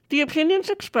The opinions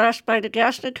expressed by the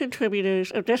guests and contributors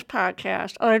of this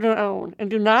podcast are their own and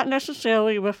do not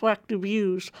necessarily reflect the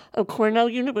views of Cornell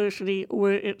University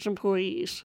or its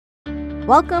employees.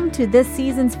 Welcome to this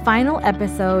season's final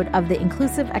episode of the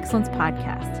Inclusive Excellence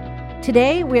Podcast.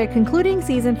 Today, we are concluding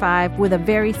Season 5 with a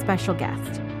very special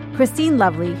guest, Christine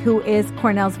Lovely, who is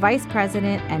Cornell's Vice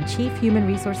President and Chief Human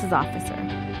Resources Officer.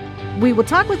 We will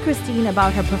talk with Christine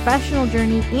about her professional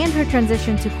journey and her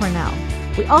transition to Cornell.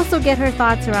 We also get her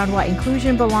thoughts around what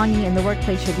inclusion belonging in the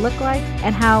workplace should look like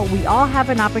and how we all have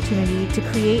an opportunity to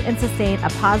create and sustain a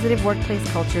positive workplace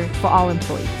culture for all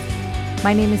employees.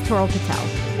 My name is Toral Patel.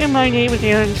 And my name is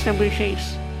Erin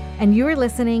Chase. And you are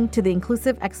listening to the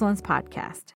Inclusive Excellence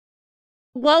Podcast.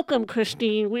 Welcome,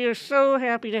 Christine. We are so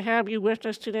happy to have you with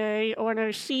us today on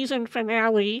our season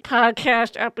finale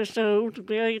podcast episode.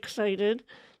 Very excited.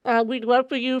 We'd love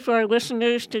for our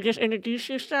listeners to just introduce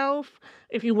yourself.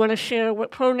 If you want to share what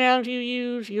pronouns you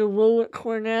use, your role at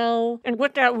Cornell, and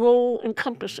what that role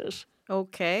encompasses.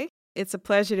 Okay. It's a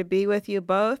pleasure to be with you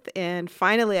both. And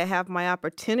finally, I have my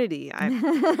opportunity. I've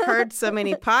heard so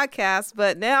many podcasts,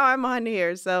 but now I'm on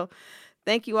here. So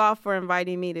thank you all for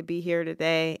inviting me to be here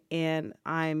today. And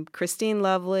I'm Christine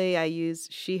Lovely. I use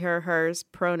she, her, hers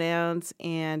pronouns.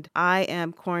 And I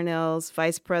am Cornell's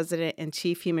Vice President and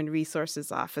Chief Human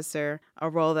Resources Officer, a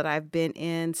role that I've been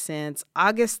in since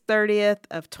August 30th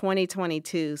of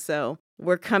 2022. So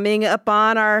we're coming up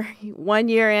on our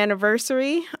 1-year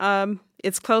anniversary.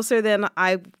 It's closer than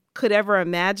I could ever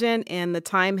imagine, and the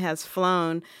time has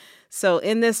flown. So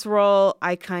in this role,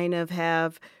 I kind of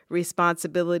have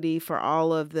responsibility for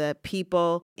all of the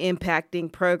people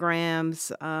impacting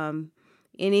programs,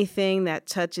 anything that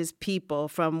touches people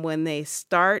from when they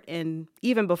start and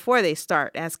even before they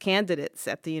start as candidates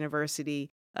at the university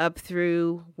up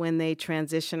through when they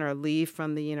transition or leave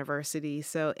from the university.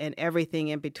 So, and everything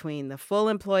in between. The full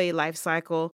employee life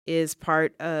cycle is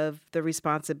part of the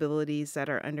responsibilities that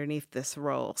are underneath this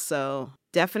role. So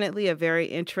definitely a very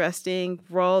interesting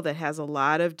role that has a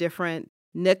lot of different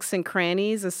nooks and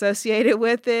crannies associated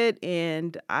with it,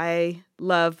 and I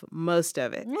love most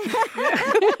of it.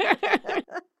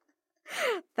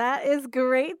 That is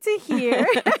great to hear.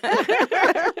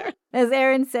 As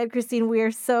Erin said, Christine, we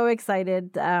are so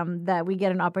excited that we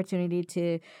get an opportunity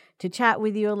to chat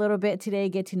with you a little bit today,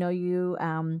 get to know you.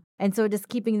 And so just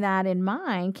keeping that in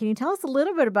mind, can you tell us a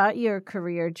little bit about your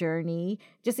career journey,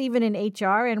 just even in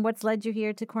HR, and what's led you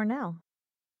here to Cornell?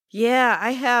 Yeah,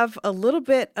 I have a little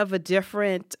bit of a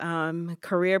different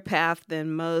career path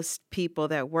than most people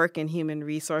that work in human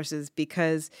resources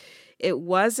because it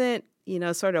wasn't,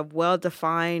 sort of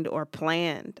well-defined or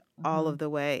planned all of the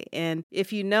way. And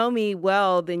if you know me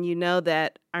well, then you know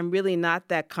that I'm really not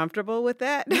that comfortable with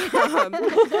that.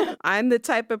 I'm the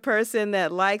type of person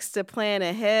that likes to plan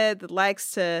ahead, that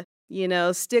likes to,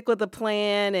 stick with a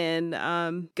plan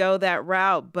and go that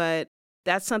route. But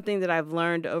that's something that I've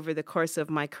learned over the course of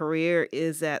my career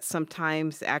is that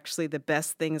sometimes actually the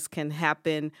best things can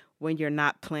happen when you're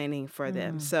not planning for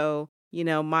them. So,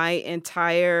 my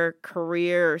entire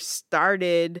career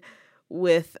started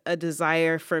with a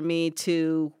desire for me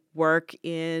to work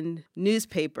in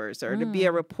newspapers or to be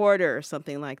a reporter or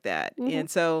something like that. Mm-hmm. And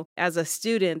so as a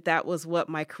student, that was what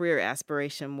my career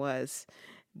aspiration was.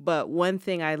 But one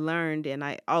thing I learned, and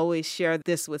I always share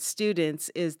this with students,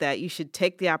 is that you should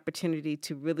take the opportunity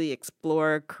to really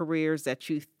explore careers that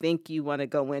you think you want to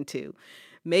go into.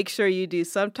 Make sure you do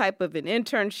some type of an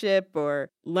internship or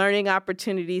learning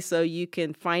opportunity so you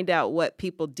can find out what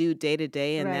people do day to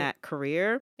day in that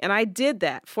career. And I did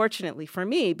that, fortunately for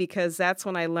me, because that's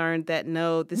when I learned that,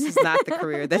 no, this is not the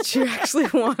career that you actually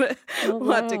want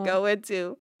to go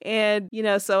into. And,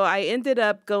 so I ended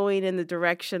up going in the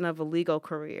direction of a legal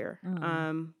career.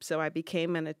 So I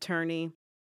became an attorney.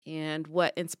 And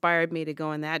what inspired me to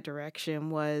go in that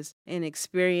direction was an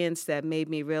experience that made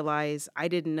me realize I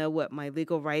didn't know what my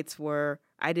legal rights were.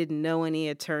 I didn't know any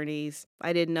attorneys.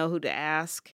 I didn't know who to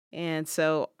ask. And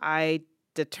so I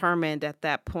determined at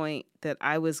that point that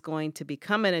I was going to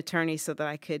become an attorney so that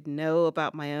I could know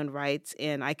about my own rights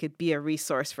and I could be a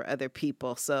resource for other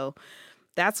people. So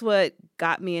that's what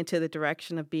got me into the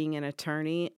direction of being an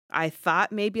attorney. I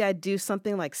thought maybe I'd do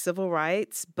something like civil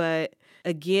rights, but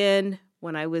again,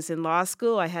 when I was in law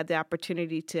school, I had the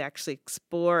opportunity to actually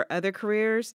explore other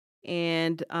careers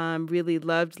and really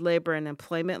loved labor and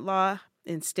employment law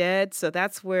instead. So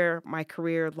that's where my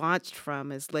career launched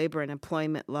from, is labor and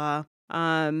employment law.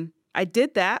 I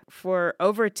did that for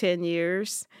over 10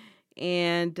 years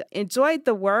and enjoyed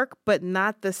the work, but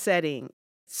not the setting.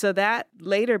 So that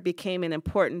later became an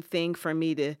important thing for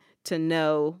me to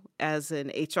know as an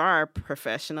HR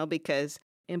professional, because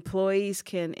employees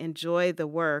can enjoy the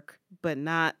work, but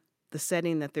not the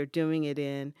setting that they're doing it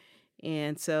in.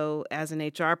 And so as an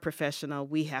HR professional,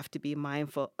 we have to be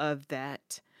mindful of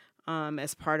that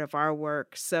as part of our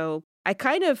work. So I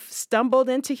kind of stumbled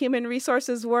into human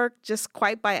resources work just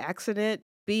quite by accident.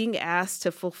 Being asked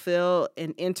to fulfill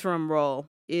an interim role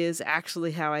is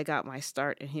actually how I got my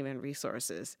start in human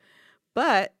resources.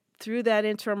 But through that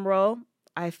interim role,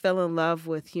 I fell in love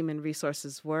with human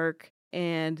resources work.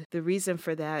 And the reason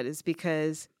for that is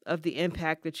because of the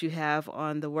impact that you have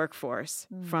on the workforce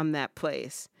from that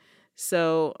place.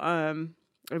 So I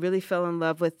really fell in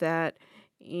love with that.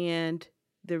 And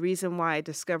the reason why I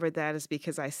discovered that is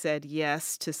because I said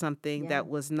yes to something that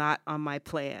was not on my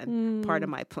plan, part of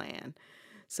my plan.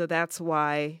 So that's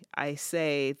why I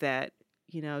say that,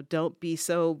 don't be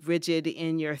so rigid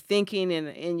in your thinking and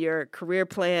in your career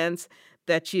plans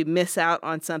that you miss out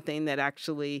on something that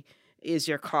actually is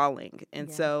your calling.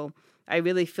 And so I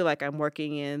really feel like I'm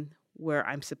working in where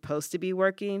I'm supposed to be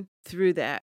working through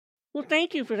that. Well,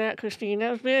 thank you for that, Christine.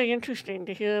 That was very interesting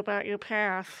to hear about your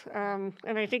path. And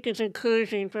I think it's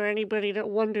encouraging for anybody that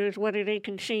wonders whether they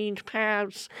can change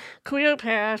paths, career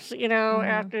paths,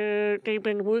 after they've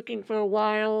been working for a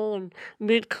while and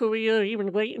mid-career,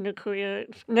 even late in the career.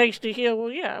 It's nice to hear,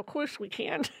 well, yeah, of course we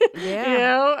can.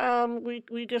 Yeah.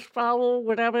 We just follow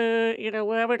whatever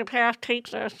the path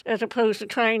takes us, as opposed to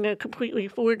trying to completely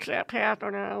forge that path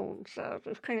on our own. So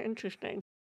it's kind of interesting.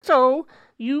 So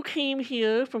you came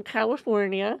here from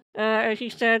California. As you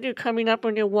said, you're coming up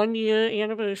on your 1-year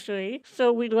anniversary.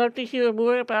 So we'd love to hear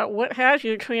more about what has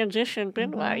your transition been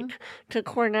like to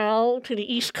Cornell, to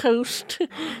the East Coast,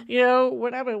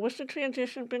 whatever. What's the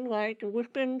transition been like? And what's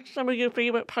been some of your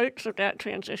favorite parts of that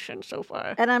transition so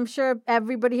far? And I'm sure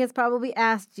everybody has probably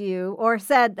asked you or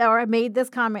said or made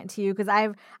this comment to you,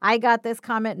 because I got this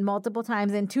comment multiple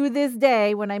times. And to this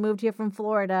day, when I moved here from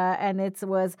Florida, and it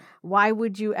was, why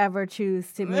would you ever choose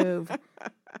to move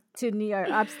to New York,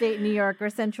 upstate New York or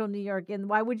central New York? And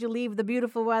why would you leave the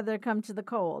beautiful weather, come to the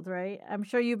cold, right? I'm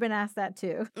sure you've been asked that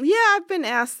too. Yeah, I've been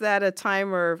asked that a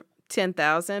time or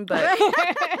 10,000, but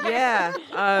yeah,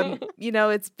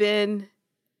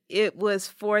 it was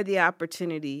for the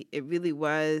opportunity. It really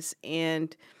was.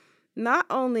 And not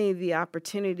only the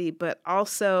opportunity, but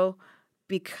also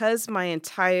because my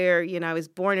entire, I was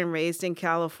born and raised in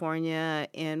California,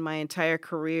 and my entire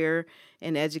career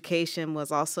in education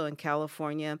was also in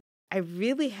California. I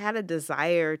really had a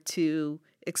desire to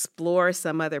explore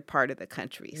some other part of the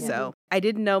country. Yeah. So I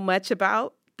didn't know much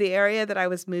about the area that I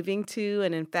was moving to.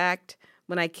 And in fact,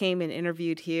 when I came and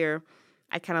interviewed here,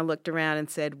 I kind of looked around and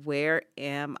said, where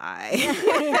am I?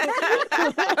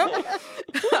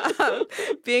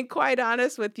 Being quite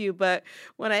honest with you. But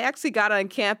when I actually got on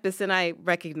campus and I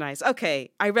recognize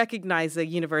a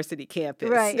university campus.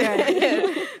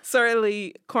 Right.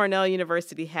 Certainly, Cornell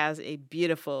University has a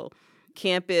beautiful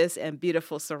campus and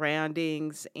beautiful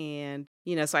surroundings. And,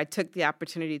 so I took the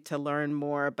opportunity to learn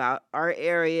more about our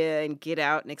area and get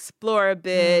out and explore a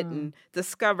bit and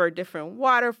discover different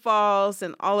waterfalls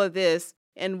and all of this.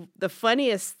 And the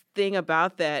funniest thing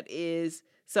about that is,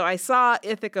 so I saw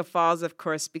Ithaca Falls, of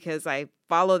course, because I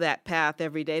follow that path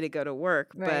every day to go to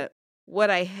work. Right. But what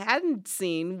I hadn't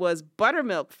seen was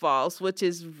Buttermilk Falls, which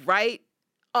is right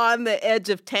on the edge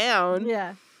of town.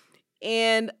 Yeah.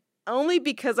 And only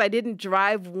because I didn't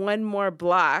drive one more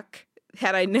block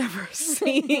had I never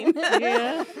seen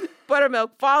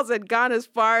Buttermilk Falls. Had gone as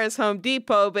far as Home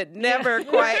Depot, but never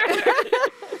quite.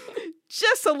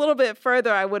 Just a little bit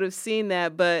further, I would have seen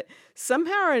that. But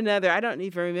somehow or another, I don't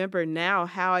even remember now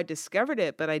how I discovered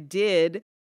it, but I did.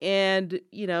 And,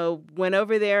 went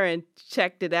over there and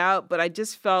checked it out. But I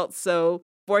just felt so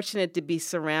fortunate to be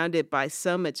surrounded by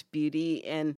so much beauty.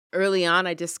 And early on,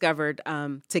 I discovered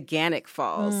Taganic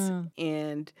Falls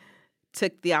and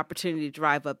took the opportunity to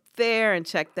drive up there and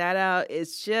check that out.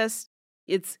 It's just,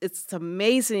 it's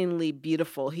amazingly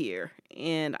beautiful here.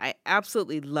 And I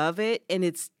absolutely love it. And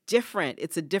it's different.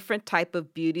 It's a different type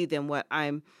of beauty than what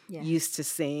I'm used to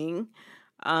seeing.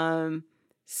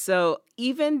 So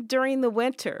even during the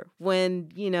winter, when,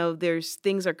 there's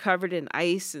things are covered in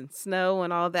ice and snow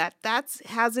and all that,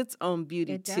 has its own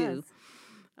beauty too.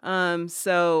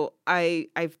 So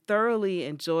I thoroughly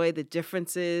enjoy the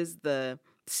differences, the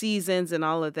seasons and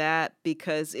all of that,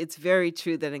 because it's very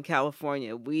true that in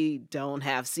California, we don't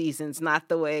have seasons, not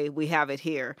the way we have it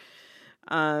here.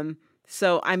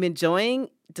 So I'm enjoying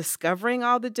discovering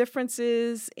all the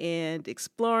differences and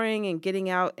exploring and getting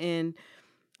out and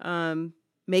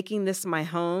making this my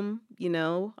home.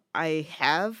 I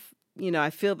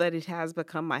feel that it has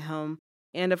become my home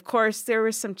And of course, there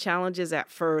were some challenges at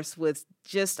first with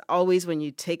just always when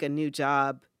you take a new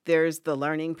job, there's the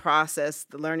learning process,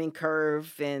 the learning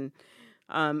curve, and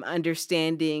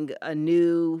understanding a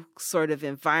new sort of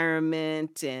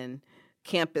environment and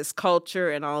campus culture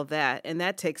and all of that. And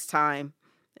that takes time.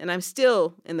 And I'm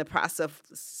still in the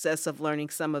process of learning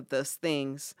some of those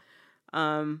things.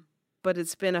 But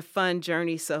it's been a fun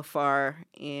journey so far.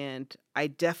 And I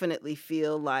definitely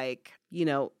feel like,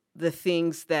 the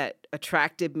things that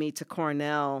attracted me to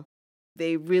Cornell,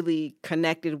 they really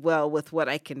connected well with what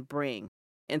I can bring.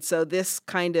 And so this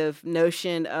kind of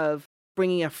notion of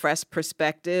bringing a fresh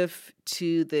perspective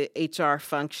to the HR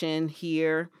function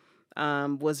here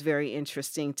was very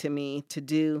interesting to me to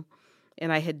do.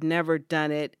 And I had never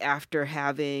done it after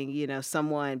having,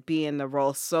 someone be in the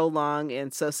role so long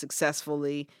and so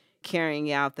successfully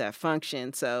carrying out that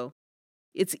function. So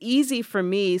it's easy for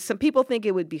me. Some people think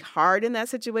it would be hard in that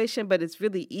situation, but it's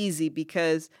really easy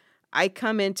because I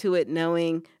come into it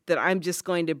knowing that I'm just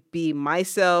going to be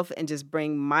myself and just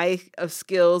bring my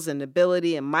skills and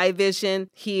ability and my vision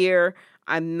here.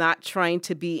 I'm not trying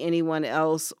to be anyone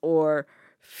else or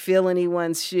fill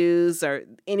anyone's shoes or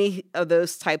any of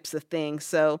those types of things.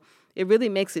 So it really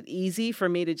makes it easy for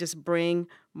me to just bring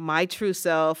my true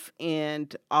self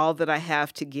and all that I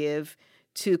have to give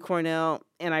to Cornell.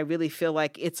 And I really feel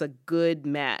like it's a good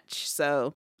match.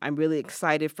 So I'm really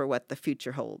excited for what the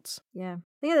future holds. Yeah.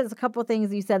 I think there's a couple of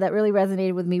things you said that really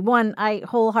resonated with me. One, I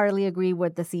wholeheartedly agree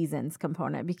with the seasons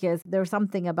component because there's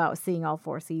something about seeing all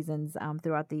 4 seasons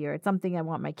throughout the year. It's something I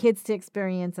want my kids to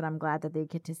experience, and I'm glad that they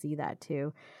get to see that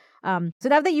too. So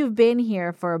now that you've been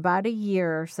here for about a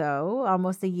year or so,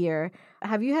 almost a year,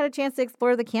 have you had a chance to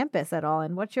explore the campus at all?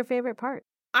 And what's your favorite part?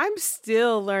 I'm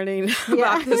still learning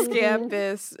about this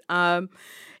campus.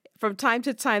 From time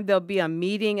to time, there'll be a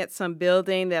meeting at some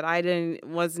building that I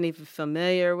wasn't even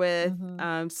familiar with.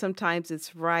 Mm-hmm. Sometimes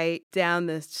it's right down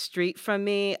the street from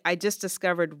me. I just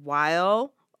discovered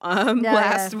Weil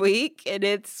last week, and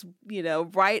it's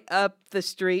right up the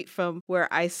street from where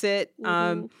I sit.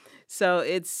 Mm-hmm. So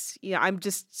it's I'm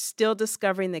just still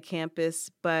discovering the campus,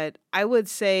 but I would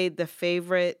say the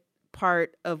favorite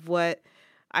part of what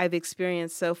I've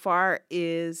experienced so far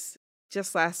is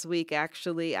just last week,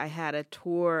 actually, I had a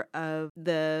tour of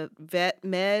the vet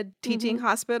med teaching mm-hmm.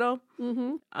 hospital.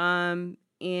 Mm-hmm.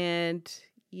 And,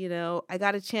 I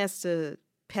got a chance to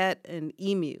pet an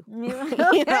emu.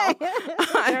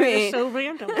 I mean, so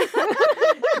random.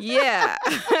 Yeah,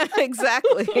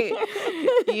 exactly.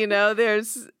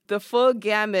 There's the full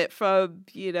gamut from,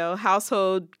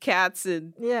 household cats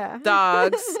and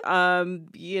dogs,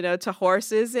 to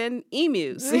horses and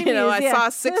emus. I saw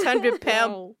a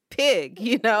 600-pound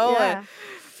pig, and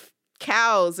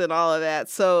cows and all of that.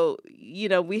 So,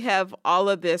 we have all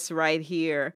of this right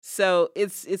here. So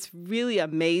it's really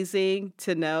amazing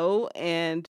to know.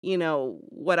 And,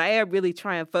 what I really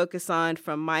try and focus on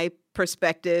from my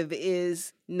perspective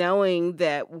is knowing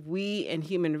that we in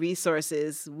human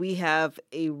resources, we have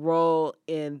a role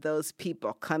in those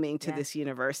people coming to this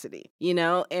university,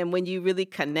 and when you really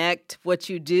connect what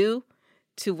you do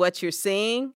to what you're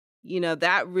seeing,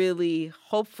 that really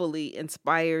hopefully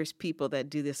inspires people that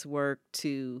do this work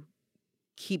to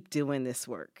keep doing this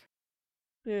work.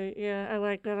 Yeah, I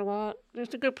like that a lot.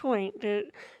 That's a good point, that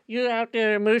you're out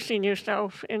there immersing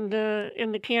yourself in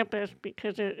the campus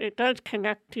because it does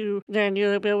connect to then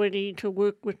your ability to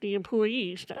work with the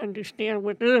employees to understand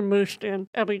what they're immersed in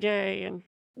every day. And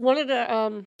one of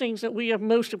the things that we have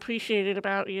most appreciated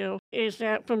about you is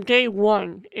that from day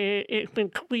one, it's been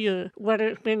clear, whether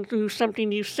it's been through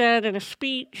something you've said in a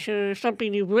speech or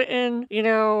something you've written,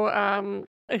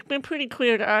 it's been pretty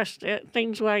clear to us that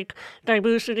things like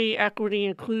diversity, equity,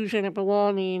 inclusion, and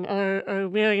belonging are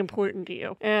very important to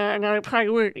you and are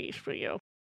priorities for you.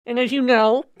 And as you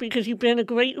know, because you've been a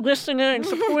great listener and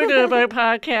supporter of our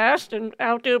podcast and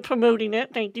out there promoting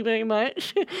it, thank you very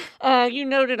much, you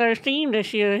know that our theme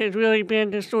this year has really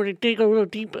been to sort of dig a little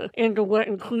deeper into what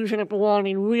inclusion and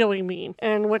belonging really mean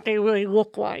and what they really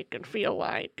look like and feel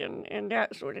like and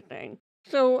that sort of thing.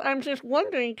 So I'm just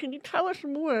wondering, can you tell us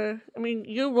more? I mean,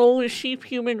 your role is Chief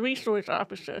Human Resource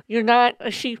Officer. You're not a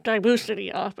Chief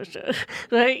Diversity Officer,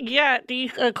 right? Yet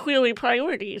these are clearly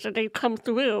priorities and they've come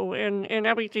through in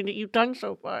everything that you've done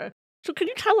so far. So can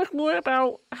you tell us more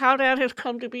about how that has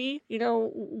come to be?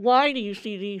 Why do you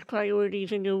see these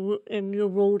priorities in your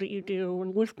role that you do,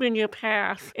 and what's been your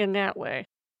path in that way?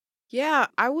 Yeah,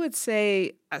 I would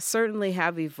say I certainly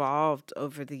have evolved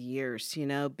over the years,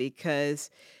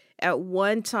 because at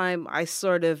one time, I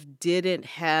sort of didn't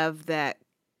have that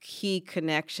key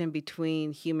connection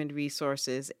between human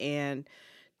resources and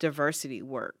diversity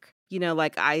work.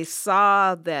 Like I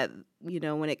saw that,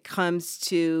 when it comes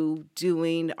to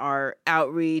doing our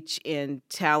outreach and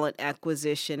talent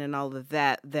acquisition and all of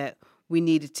that, that we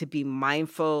needed to be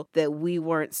mindful that we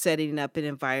weren't setting up an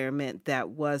environment that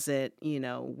wasn't,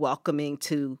 welcoming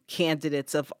to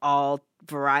candidates of all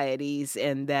varieties,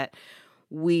 and that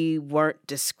we weren't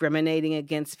discriminating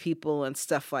against people and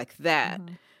stuff like that.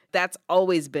 Mm-hmm. That's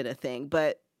always been a thing.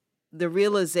 But the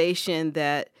realization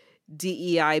that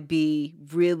DEIB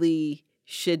really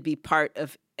should be part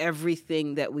of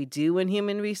everything that we do in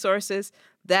human resources,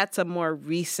 that's a more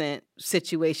recent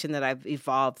situation that I've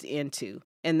evolved into.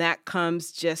 And that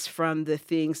comes just from the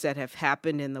things that have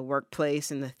happened in the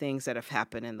workplace and the things that have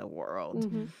happened in the world.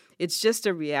 Mm-hmm. It's just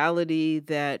a reality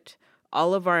that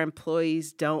all of our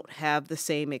employees don't have the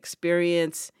same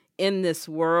experience in this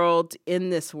world,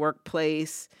 in this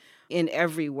workplace, in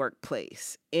every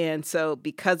workplace. And so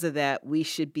because of that, we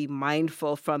should be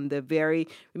mindful from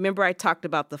remember I talked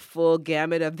about the full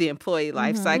gamut of the employee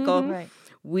life cycle? Mm-hmm. Right.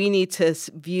 We need to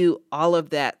view all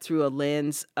of that through a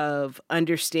lens of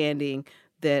understanding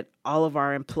that all of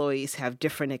our employees have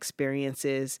different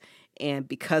experiences. And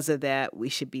because of that, we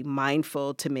should be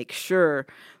mindful to make sure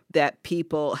that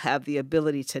people have the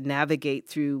ability to navigate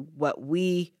through what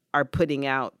we are putting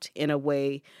out in a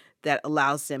way that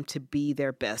allows them to be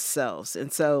their best selves.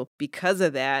 And so because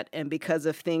of that, and because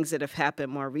of things that have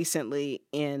happened more recently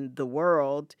in the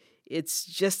world, it's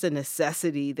just a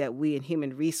necessity that we in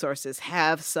human resources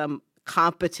have some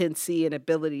competency and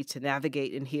ability to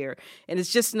navigate in here. And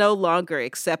it's just no longer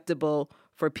acceptable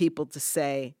for people to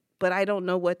say, but I don't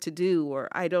know what to do, or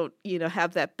I don't,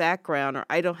 have that background, or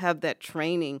I don't have that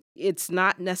training. It's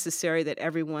not necessary that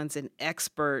everyone's an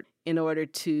expert in order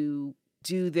to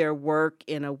do their work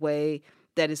in a way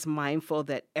that is mindful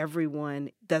that everyone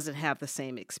doesn't have the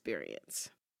same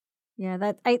experience. Yeah,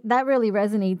 that really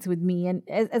resonates with me. And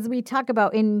as we talk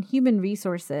about in human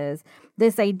resources,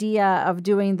 this idea of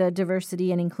doing the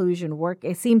diversity and inclusion work,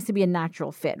 it seems to be a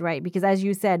natural fit, right? Because as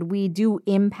you said, we do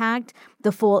impact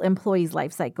the full employee's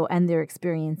life cycle and their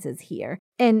experiences here.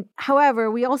 And however,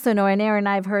 we also know, and Erin and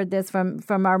I have heard this from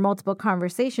our multiple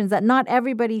conversations, that not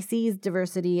everybody sees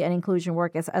diversity and inclusion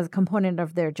work as a component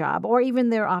of their job or even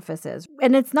their offices.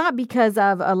 And it's not because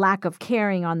of a lack of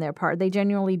caring on their part. They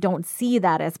genuinely don't see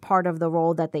that as part of the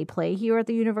role that they play here at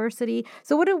the university.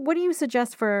 So what do you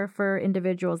suggest for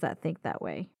individuals that think that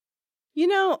way?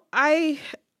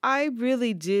 I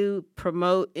really do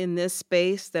promote in this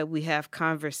space that we have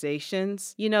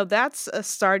conversations. That's a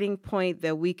starting point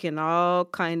that we can all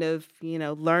kind of,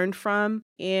 learn from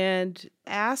and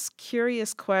ask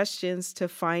curious questions to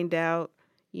find out,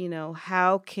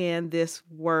 how can this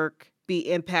work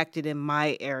be impacted in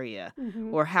my area?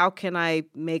 Mm-hmm. Or how can I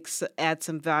add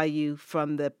some value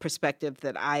from the perspective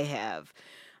that I have?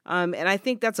 And I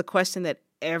think that's a question that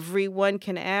everyone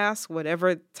can ask,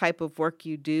 whatever type of work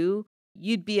you do.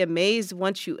 You'd be amazed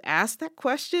once you ask that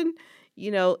question,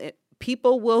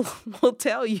 people will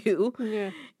tell you,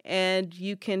 yeah. And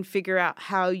you can figure out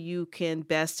how you can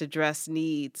best address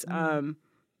needs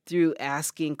through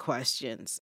asking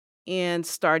questions and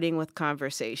starting with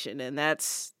conversation. And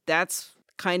that's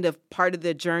kind of part of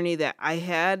the journey that I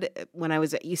had when I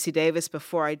was at UC Davis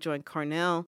before I joined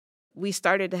Cornell. We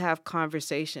started to have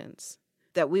conversations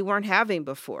that we weren't having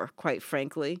before, quite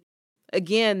frankly.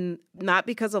 Again, not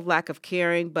because of lack of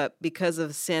caring, but because of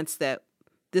a sense that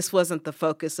this wasn't the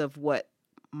focus of what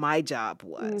my job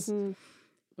was. Mm-hmm.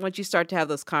 Once you start to have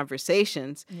those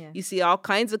conversations, you see all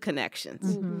kinds of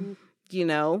connections, and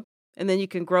then you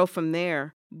can grow from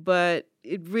there. But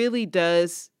it really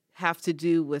does have to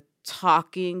do with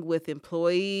talking with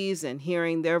employees and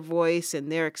hearing their voice and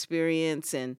their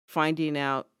experience and finding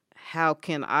out how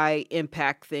can I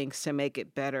impact things to make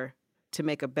it better, to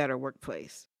make a better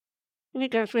workplace. I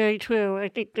think that's very true. I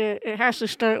think that it has to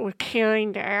start with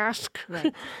caring to ask,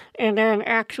 right. And then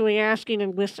actually asking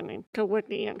and listening to what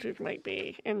the answers might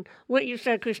be. And what you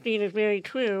said, Christine, is very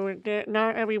true, that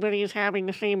not everybody is having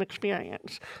the same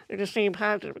experience or the same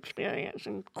positive experience.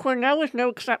 And Cornell is no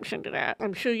exception to that.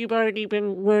 I'm sure you've already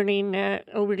been learning that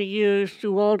over the years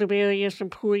through all the various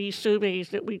employee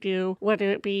surveys that we do,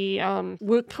 whether it be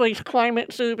workplace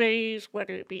climate surveys,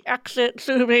 whether it be exit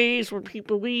surveys when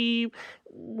people leave,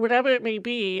 whatever it may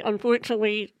be.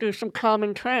 Unfortunately, there's some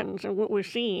common trends in what we're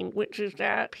seeing, which is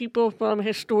that people from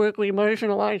historically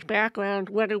marginalized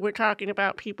backgrounds, whether we're talking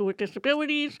about people with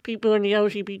disabilities, people in the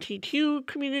LGBTQ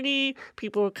community,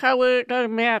 people of color, it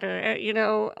doesn't matter.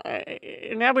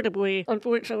 Inevitably,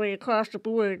 unfortunately, across the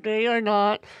board, they are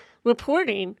not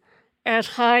reporting as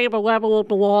high of a level of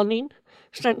belonging.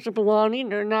 sense of belonging.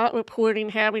 They're not reporting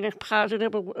having as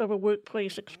positive of a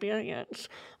workplace experience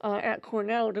at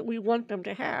Cornell that we want them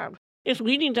to have. It's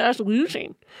leading to us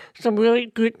losing some really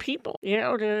good people,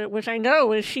 which I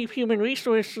know as Chief Human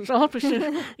Resources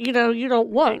Officer, you don't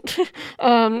want.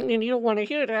 And you don't want to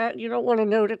hear that. You don't want to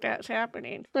know that that's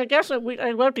happening. I guess I'd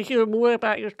love to hear more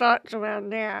about your thoughts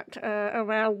around that,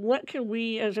 around what can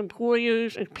we as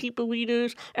employers, as people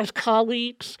leaders, as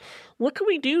colleagues, what can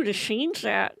we do to change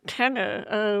that tenor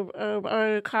of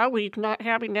our colleagues not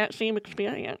having that same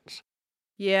experience?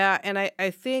 Yeah, and I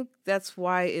think that's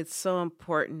why it's so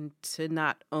important to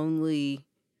not only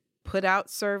put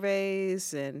out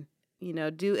surveys and,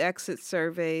 do exit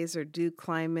surveys or do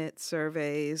climate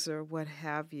surveys or what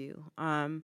have you.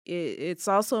 It's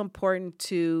also important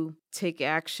to take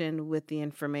action with the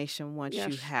information once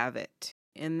you have it.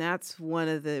 And that's one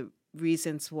of the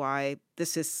reasons why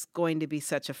this is going to be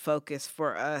such a focus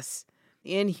for us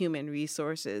in human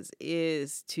resources,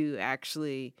 is to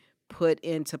actually put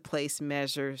into place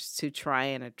measures to try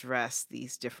and address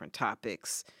these different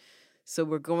topics. So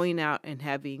we're going out and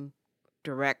having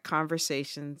direct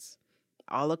conversations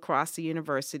all across the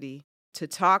university to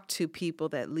talk to people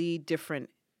that lead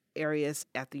different areas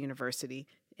at the university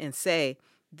and say,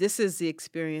 this is the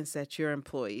experience that your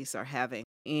employees are having,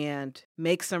 and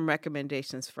make some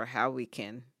recommendations for how we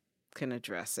can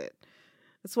address it.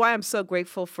 That's why I'm so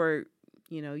grateful for,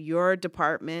 your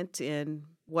department and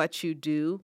what you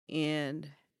do, and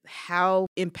how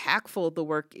impactful the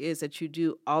work is that you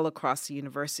do all across the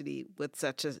university with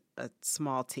such a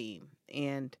small team.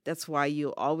 And that's why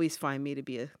you'll always find me to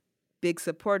be a big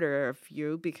supporter of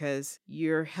you, because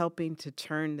you're helping to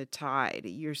turn the tide.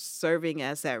 You're serving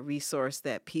as that resource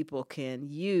that people can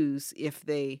use if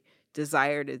they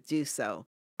desire to do so.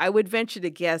 I would venture to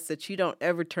guess that you don't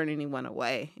ever turn anyone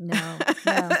away. No.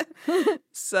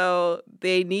 So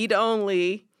they need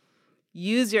only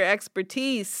use your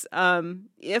expertise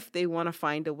if they want to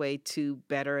find a way to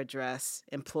better address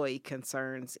employee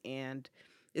concerns. And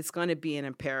it's going to be an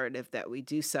imperative that we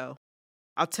do so.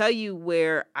 I'll tell you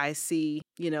where I see,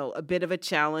 a bit of a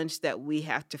challenge that we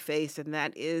have to face, and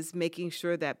that is making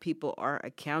sure that people are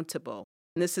accountable.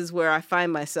 And this is where I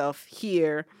find myself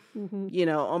here,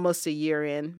 almost a year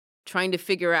in, trying to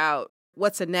figure out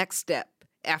what's the next step.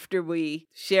 After we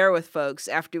share with folks,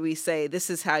 after we say, this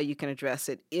is how you can address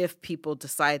it, if people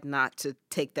decide not to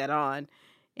take that on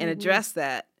and address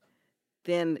that,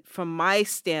 then from my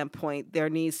standpoint, there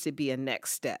needs to be a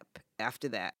next step after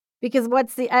that. Because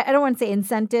I don't want to say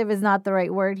incentive is not the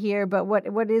right word here, but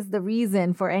what is the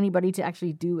reason for anybody to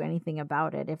actually do anything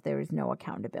about it if there is no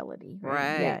accountability?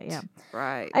 Right. Yeah.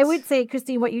 Right. I would say,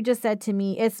 Christine, what you just said to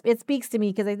me, it speaks to me,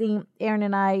 because I think Erin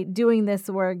and I, doing this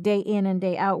work day in and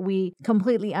day out, we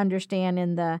completely understand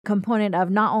in the component of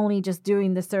not only just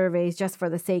doing the surveys just for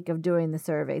the sake of doing the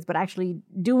surveys, but actually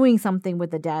doing something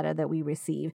with the data that we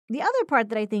receive. The other part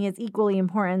that I think is equally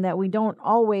important that we don't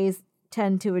always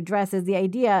tend to address is the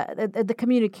idea, the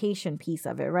communication piece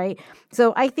of it, right?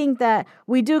 So I think that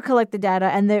we do collect the data,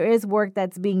 and there is work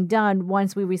that's being done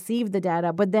once we receive the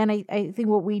data. But then I think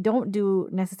what we don't do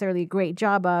necessarily a great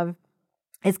job of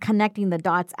is connecting the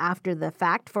dots after the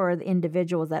fact for the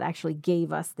individuals that actually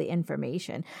gave us the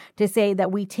information, to say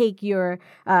that we take your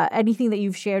anything that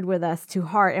you've shared with us to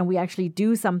heart, and we actually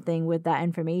do something with that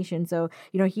information. So,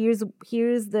 here's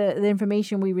the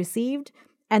information we received.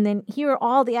 And then here are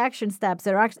all the action steps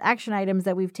or action items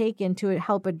that we've taken to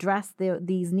help address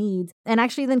these needs, and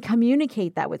actually then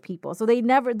communicate that with people. So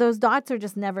those dots are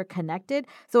just never connected.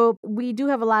 So we do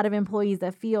have a lot of employees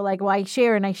that feel like, well, I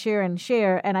share and I share and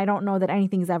share, and I don't know that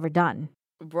anything's ever done.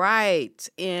 Right.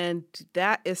 And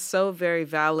that is so very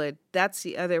valid. That's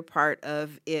the other part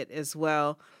of it as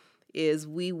well, is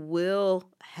we will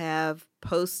have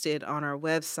posted on our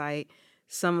website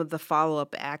some of the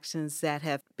follow-up actions that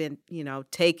have been,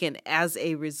 taken as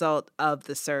a result of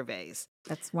the surveys.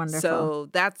 That's wonderful. So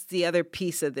that's the other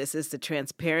piece of this, is the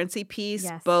transparency piece,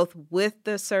 yes, both with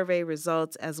the survey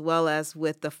results as well as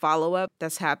with the follow-up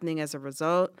that's happening as a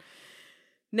result.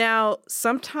 Now,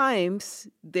 sometimes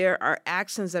there are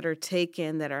actions that are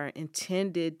taken that are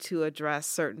intended to address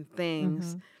certain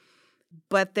things,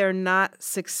 but they're not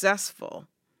successful.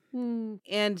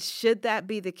 And should that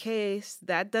be the case,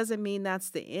 that doesn't mean that's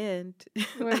the end.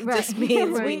 It just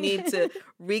means we need to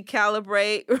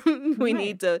recalibrate. We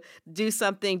need to do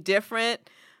something different.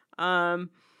 But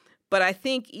I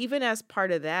think even as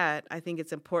part of that, I think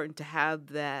it's important to have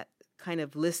that kind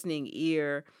of listening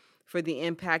ear for the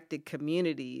impacted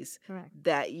communities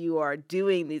that you are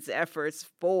doing these efforts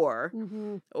for,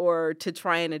 or to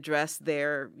try and address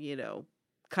their,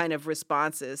 kind of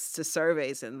responses to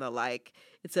surveys and the like,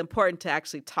 it's important to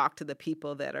actually talk to the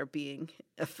people that are being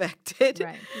affected,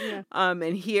 Right. Yeah.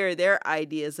 and hear their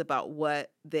ideas about what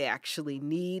they actually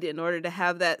need in order to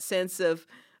have that sense of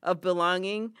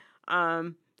belonging.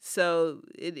 So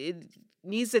it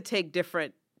needs to take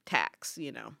different tacks,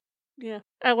 Yeah,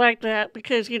 I like that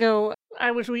because,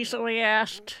 I was recently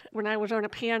asked when I was on a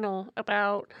panel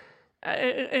about,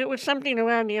 it was something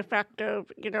around the effect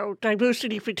of,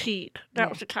 diversity fatigue. That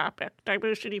was the topic,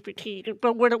 diversity fatigue.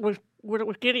 But what it was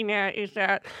getting at is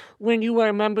that when you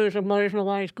are members of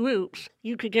marginalized groups,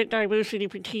 you could get diversity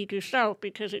fatigue yourself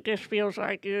because it just feels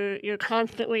like you're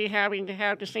constantly having to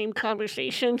have the same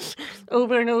conversations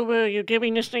over and over. You're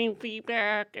giving the same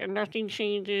feedback and nothing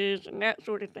changes and that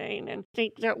sort of thing. And I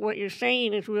think that what you're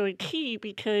saying is really key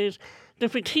because the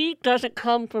fatigue doesn't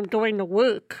come from doing the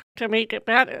work to make it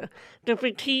better. The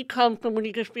fatigue comes from when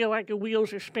you just feel like your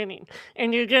wheels are spinning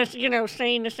and you're just,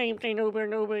 saying the same thing over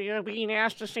and over. You're being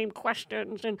asked the same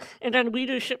questions and then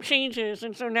leadership changes.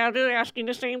 And so now they're asking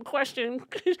the same question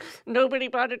because nobody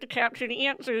bothered to capture the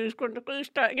answers from the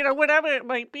first time, whatever it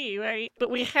might be, right? But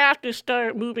we have to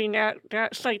start moving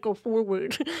that cycle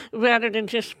forward rather than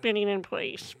just spinning in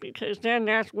place because then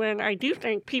that's when I do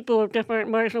think people of different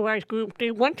marginalized groups,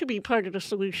 they want to be part of the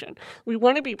solution. We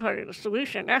want to be part of the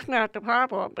solution. That's not the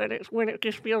problem, but it's when it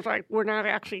just feels like we're not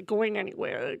actually going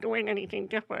anywhere or doing anything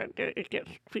different, it gets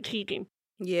fatiguing.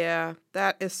 Yeah,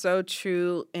 that is so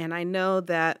true. And I know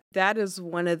that is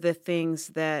one of the things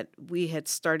that we had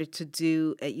started to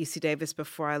do at UC Davis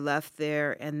before I left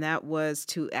there. And that was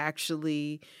to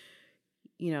actually,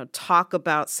 talk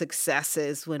about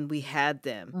successes when we had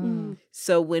them.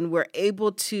 So when we're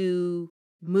able to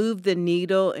move the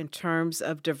needle in terms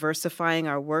of diversifying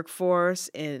our workforce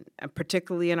and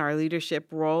particularly in our leadership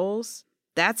roles,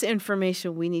 that's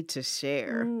information we need to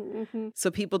share.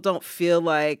 So people don't feel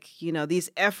like,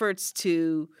 these efforts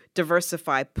to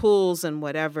diversify pools and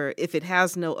whatever, if it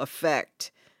has no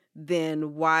effect,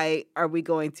 then why are we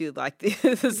going through like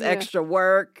this extra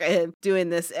work and doing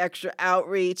this extra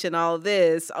outreach and all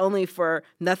this only for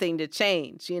nothing to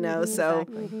change,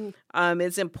 So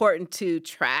it's important to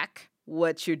track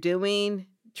what you're doing,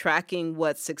 tracking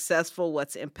what's successful,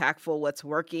 what's impactful, what's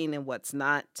working, and what's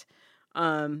not,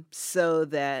 so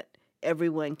that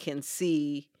everyone can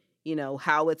see,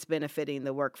 how it's benefiting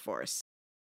the workforce.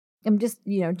 I'm just,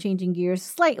 changing gears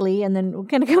slightly, and then we're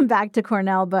going to come back to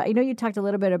Cornell. But I know you talked a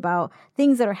little bit about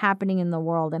things that are happening in the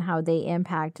world and how they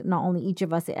impact not only each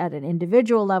of us at an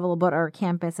individual level, but our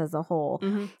campus as a whole.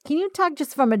 Can you talk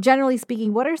just from a generally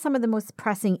speaking, what are some of the most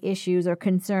pressing issues or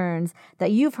concerns that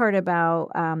you've heard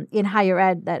about in higher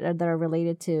ed that are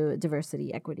related to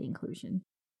diversity, equity, inclusion?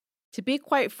 To be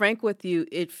quite frank with you,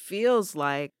 it feels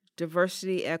like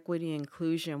diversity, equity,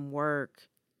 inclusion work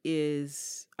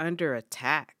is under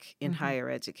attack in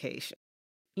higher education.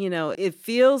 It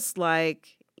feels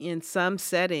like in some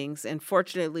settings, and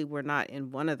fortunately we're not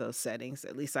in one of those settings,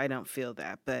 at least I don't feel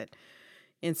that, but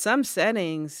in some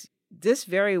settings, this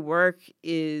very work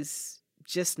is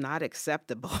just not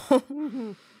acceptable.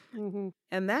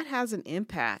 And that has an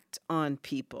impact on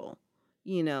people.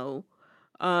 The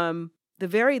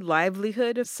very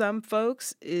livelihood of some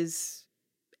folks is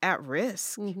at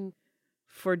risk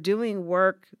for doing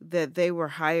work that they were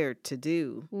hired to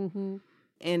do.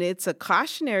 And it's a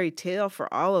cautionary tale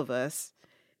for all of us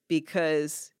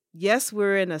because, yes,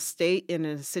 we're in a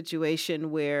situation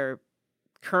where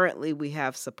currently we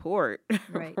have support,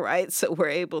 right? So we're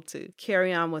able to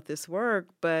carry on with this work,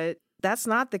 but that's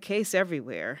not the case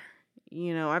everywhere.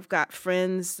 I've got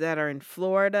friends that are in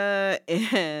Florida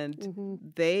and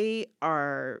they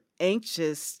are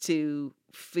anxious to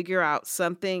figure out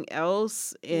something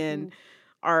else and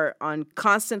are on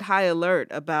constant high alert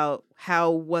about how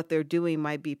what they're doing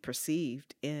might be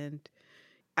perceived. And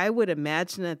I would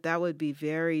imagine that would be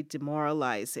very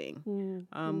demoralizing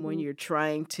when you're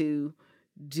trying to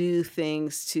do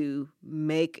things to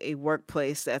make a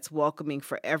workplace that's welcoming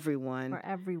for everyone.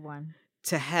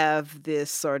 To have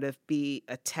this sort of be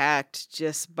attacked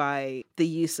just by the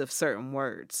use of certain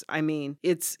words. I mean,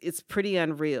 it's pretty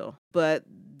unreal, but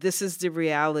this is the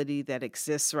reality that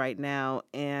exists right now.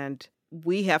 And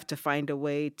we have to find a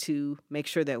way to make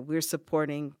sure that we're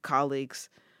supporting colleagues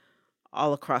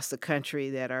all across the country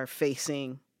that are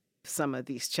facing some of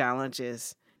these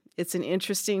challenges. It's an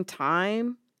interesting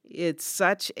time. It's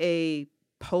such a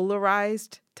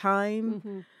polarized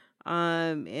time.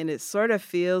 And it sort of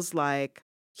feels like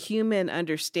human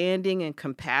understanding and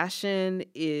compassion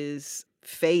is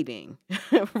fading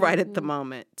right at the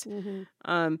moment.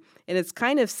 And it's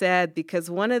kind of sad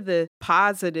because one of the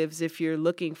positives, if you're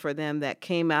looking for them, that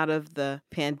came out of the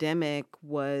pandemic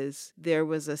was there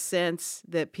was a sense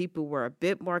that people were a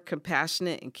bit more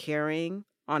compassionate and caring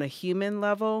on a human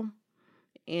level.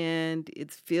 And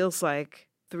it feels like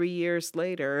 3 years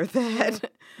later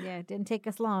that yeah, it didn't take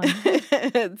us long.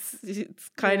 it's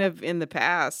kind of in the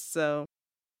past. So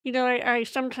I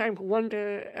sometimes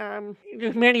wonder,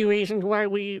 there's many reasons why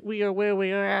we are where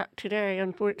we are at today,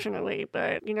 unfortunately,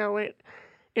 but,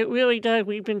 it really does.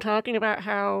 We've been talking about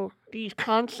how these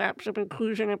concepts of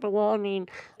inclusion and belonging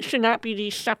should not be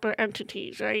these separate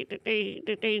entities, right?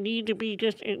 That they need to be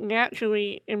just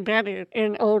naturally embedded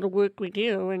in all the work we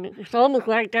do. And it's almost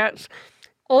like that's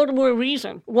all the more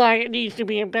reason why it needs to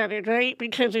be embedded, right?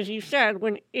 Because as you said,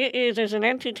 when it is as an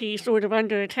entity sort of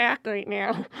under attack right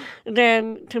now,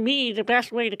 then to me, the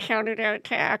best way to counter that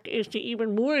attack is to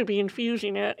even more be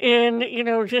infusing it in,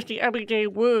 just the everyday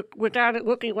work without it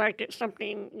looking like it's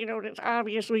something, that's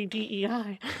obviously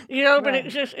DEI, but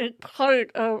it's just it's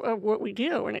part of what we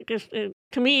do. And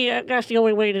to me, that's the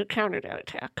only way to counter that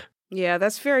attack. Yeah,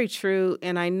 that's very true.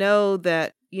 And I know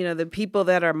that the people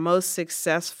that are most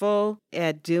successful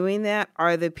at doing that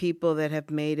are the people that have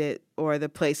made it, or the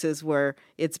places where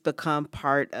it's become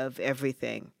part of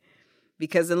everything.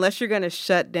 Because unless you're going to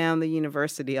shut down the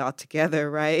university altogether,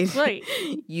 right? Right.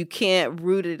 You can't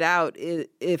root it out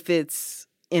if it's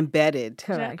embedded.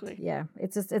 Correct. Exactly. Yeah.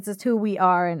 It's just who we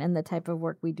are and the type of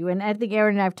work we do. And I think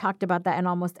Erin and I have talked about that in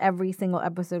almost every single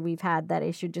episode we've had, that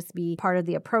it should just be part of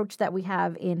the approach that we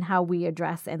have in how we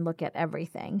address and look at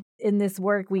everything. In this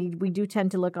work, we do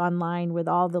tend to look online with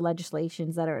all the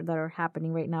legislations that are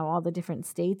happening right now, all the different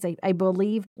states. I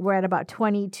believe we're at about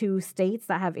 22 states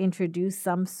that have introduced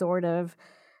some sort of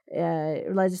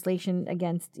legislation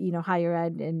against, higher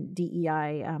ed and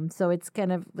DEI. So it's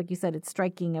kind of, like you said, it's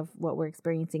striking of what we're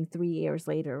experiencing 3 years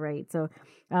later, right? So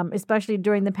especially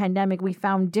during the pandemic, we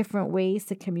found different ways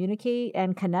to communicate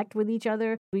and connect with each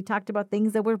other. We talked about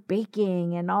things that we're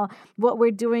baking and all what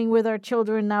we're doing with our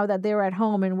children now that they're at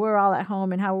home and we're all at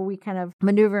home, and how are we kind of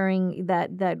maneuvering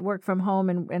that work from home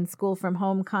and school from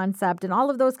home concept and all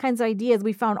of those kinds of ideas.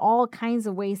 We found all kinds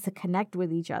of ways to connect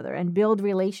with each other and build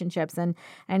relationships. And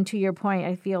to your point,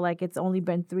 I feel like it's only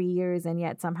been 3 years, and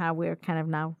yet somehow we're kind of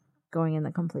now going in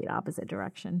the complete opposite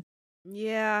direction.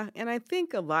 Yeah, and I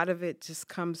think a lot of it just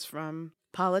comes from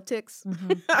politics.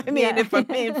 Mm-hmm. I mean, if I'm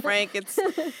being frank,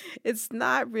 it's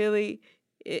not really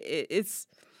it's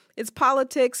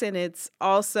politics, and it's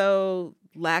also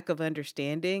lack of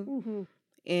understanding. Mm-hmm.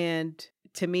 And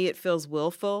to me, it feels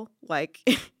willful, like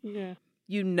Yeah.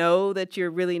 that you're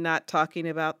really not talking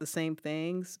about the same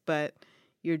things, but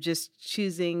you're just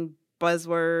choosing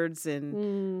buzzwords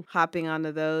and hopping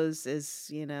onto those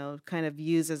as, kind of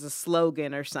used as a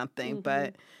slogan or something. Mm-hmm.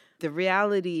 But the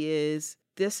reality is,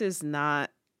 this is not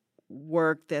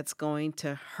work that's going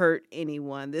to hurt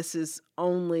anyone. This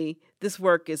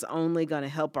work is only going to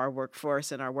help our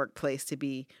workforce and our workplace to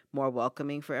be more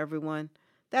welcoming for everyone.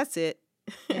 That's it.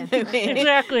 Yeah.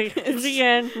 Exactly. The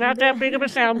end. Not that big of a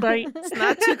soundbite. It's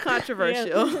not too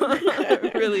controversial.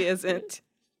 It really isn't.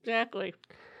 Exactly.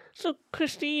 So,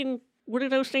 Christine, what do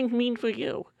those things mean for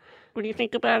you? When you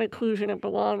think about inclusion and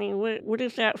belonging, what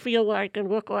does that feel like and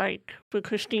look like for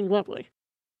Christine Lovely?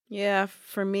 Yeah,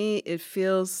 for me, it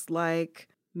feels like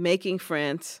making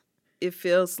friends. It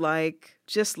feels like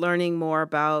just learning more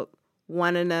about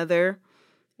one another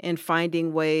and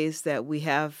finding ways that we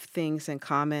have things in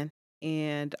common.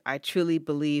 And I truly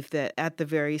believe that at the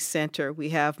very center, we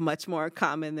have much more in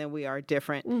common than we are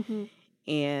different. Mm-hmm.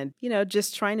 And,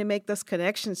 just trying to make those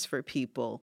connections for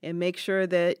people and make sure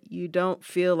that you don't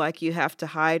feel like you have to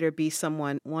hide or be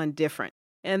one different.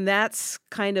 And that's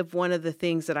kind of one of the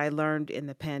things that I learned in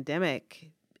the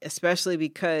pandemic, especially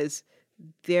because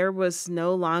there was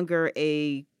no longer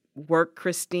a work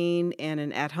Christine and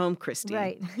an at-home Christine.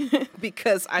 Right.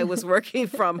 Because I was working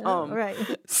from home. Right.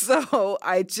 So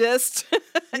I just...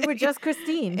 You were just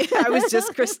Christine. I was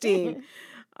just Christine.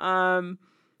 And,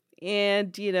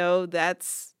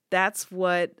 that's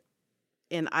what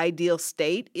an ideal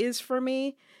state is for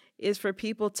me, is for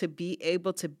people to be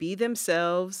able to be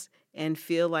themselves and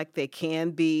feel like they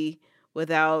can be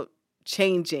without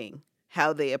changing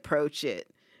how they approach it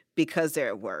because they're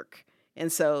at work. And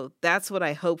so that's what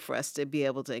I hope for us to be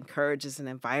able to encourage, is an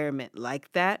environment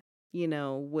like that,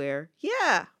 where,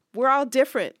 we're all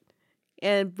different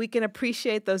and we can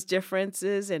appreciate those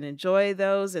differences and enjoy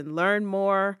those and learn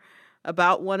more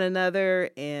about one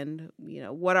another and,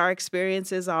 what our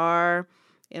experiences are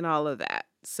and all of that.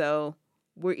 So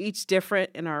we're each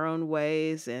different in our own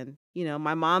ways. And,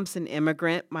 my mom's an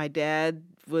immigrant. My dad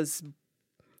was,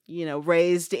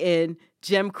 raised in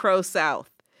Jim Crow South.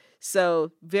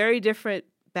 So very different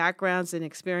backgrounds and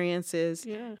experiences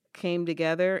came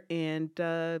together and,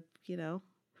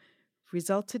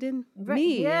 resulted in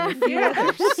me and a few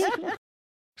others.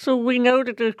 So we know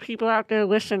that there's people out there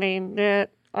listening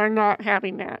that are not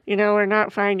having that, are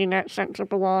not finding that sense of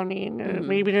belonging.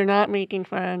 Maybe they're not making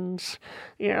friends.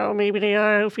 Maybe they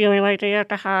are feeling like they have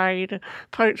to hide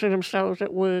parts of themselves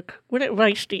at work. What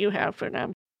advice do you have for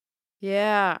them?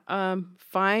 Yeah,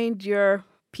 find your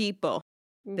people.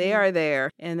 They are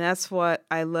there. And that's what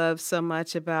I love so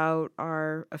much about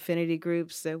our affinity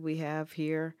groups that we have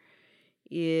here,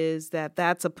 is that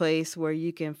that's a place where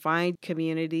you can find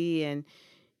community and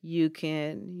you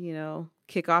can,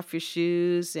 kick off your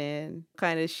shoes and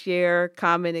kind of share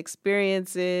common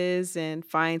experiences and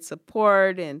find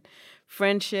support and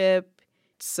friendship.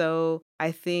 So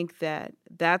I think that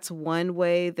that's one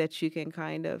way that you can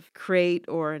kind of create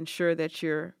or ensure that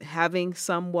you're having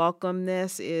some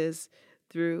welcomeness, is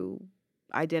through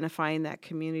identifying that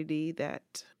community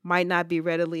that might not be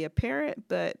readily apparent,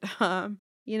 but,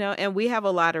 and we have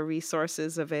a lot of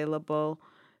resources available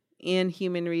in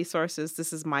human resources.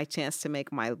 This is my chance to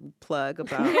make my plug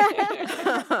about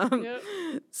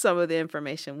some of the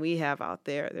information we have out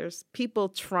there. There's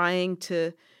people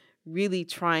really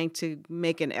trying to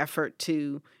make an effort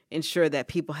to ensure that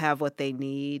people have what they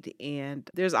need. And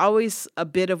there's always a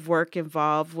bit of work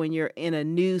involved when you're in a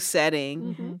new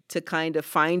setting to kind of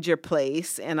find your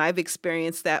place. And I've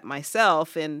experienced that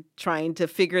myself in trying to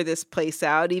figure this place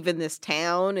out, even this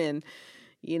town, and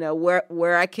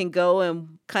where I can go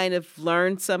and kind of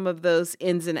learn some of those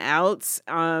ins and outs.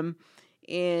 And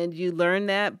you learn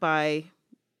that by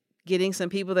getting some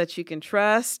people that you can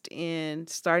trust and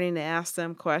starting to ask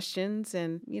them questions.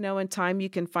 And, in time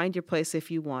you can find your place if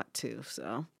you want to.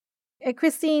 So.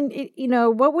 Christine,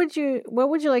 what would you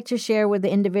like to share with the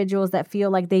individuals that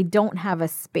feel like they don't have a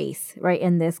space, right,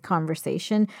 in this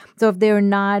conversation? So if they're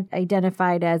not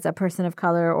identified as a person of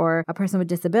color or a person with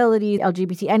disability,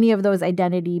 LGBT, any of those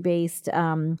identity-based,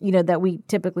 that we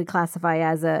typically classify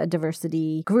as a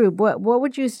diversity group, what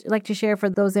would you like to share for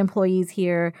those employees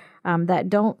here that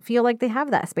don't feel like they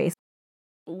have that space?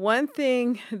 One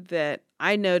thing that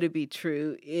I know to be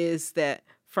true is that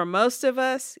for most of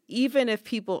us, even if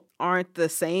people aren't the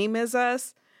same as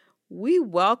us, we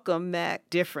welcome that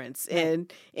difference in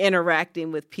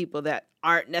interacting with people that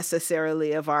aren't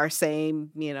necessarily of our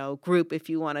same, group, if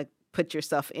you want to put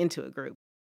yourself into a group.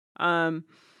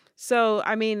 So,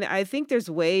 I think there's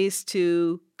ways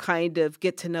to kind of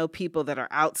get to know people that are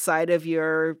outside of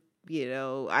your,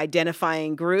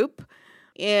 identifying group.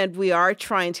 And we are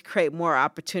trying to create more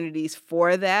opportunities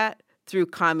for that through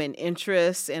common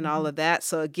interests and all of that.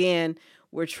 So again,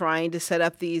 we're trying to set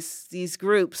up these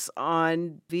groups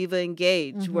on Viva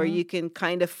Engage where you can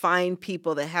kind of find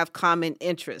people that have common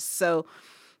interests. So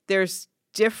there's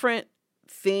different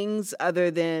things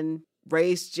other than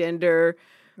race, gender,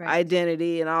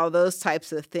 identity, and all those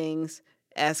types of things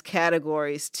as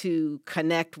categories to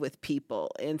connect with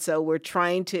people. And so we're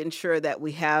trying to ensure that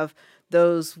we have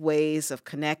those ways of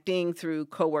connecting through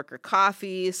coworker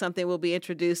coffee, something we'll be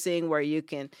introducing where you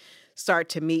can start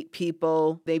to meet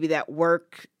people maybe that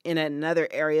work in another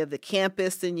area of the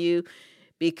campus than you,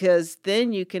 because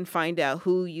then you can find out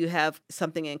who you have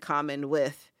something in common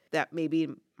with that maybe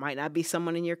might not be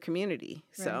someone in your community.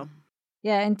 Right. So.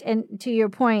 Yeah, and to your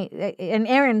point, and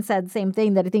Erin said the same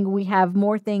thing, that I think we have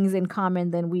more things in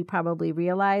common than we probably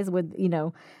realize with,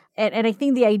 and I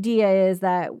think the idea is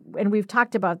that, and we've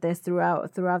talked about this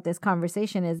throughout this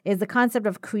conversation, is the concept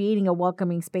of creating a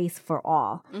welcoming space for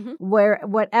all, where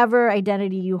whatever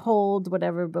identity you hold,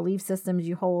 whatever belief systems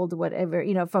you hold, whatever,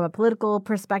 from a political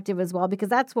perspective as well, because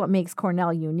that's what makes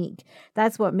Cornell unique.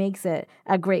 That's what makes it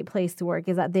a great place to work,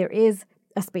 is that there is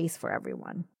a space for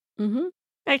everyone. Mm-hmm.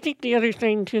 I think the other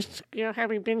thing, just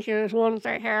having been here as long as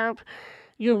I have,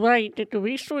 you're right that the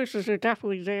resources are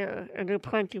definitely there and they're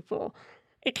plentiful.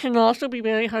 It can also be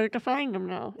very hard to find them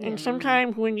now. And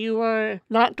sometimes when you are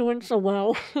not doing so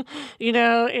well,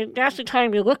 that's the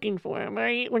time you're looking for them,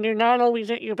 right? When you're not always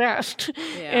at your best.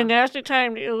 Yeah. And that's the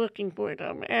time that you're looking for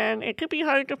them. And it could be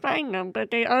hard to find them,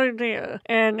 but they are there.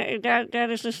 And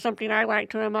that is just something I like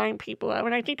to remind people of.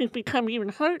 And I think it's become even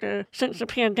harder since the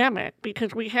pandemic,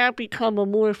 because we have become a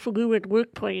more fluid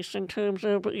workplace in terms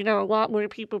of, a lot more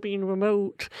people being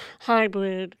remote,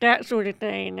 hybrid, that sort of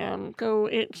thing. So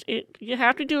you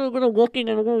have to do a little looking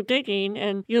and a little digging,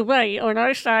 and you're right, on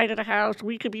our side of the house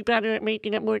we could be better at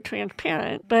making it more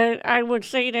transparent. But I would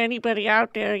say to anybody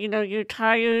out there, you're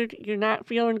tired, you're not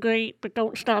feeling great, but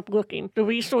don't stop looking. The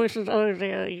resources are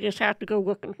there, you just have to go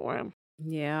looking for them.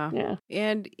 Yeah.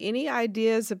 And any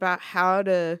ideas about how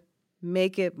to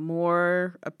make it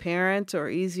more apparent or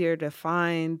easier to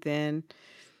find, then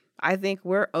I think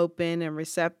we're open and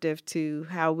receptive to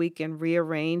how we can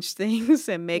rearrange things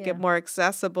and make it more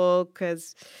accessible,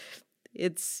 because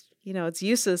it's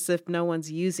useless if no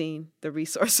one's using the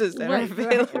resources that are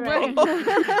available.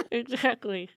 Right.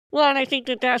 Exactly. Well, and I think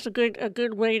that's a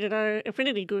good way that our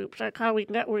affinity groups, our colleague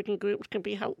networking groups, can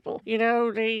be helpful.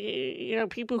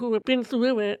 People who have been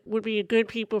through it would be good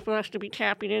people for us to be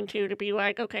tapping into, to be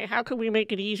like, okay, how can we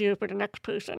make it easier for the next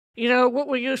person? What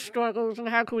were your struggles, and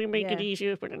how can we make it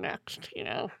easier for the next?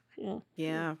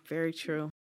 Yeah, very true.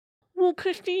 Well,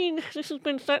 Christine, this has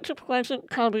been such a pleasant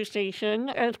conversation.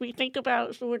 As we think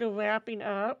about sort of wrapping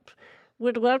up,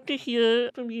 would love to hear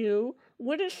from you.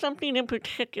 What is something in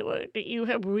particular that you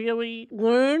have really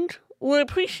learned or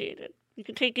appreciated? You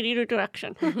can take it either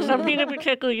direction. Something in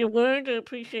particular you learned or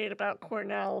appreciate about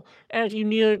Cornell as you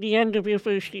near the end of your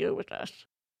first year with us.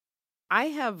 I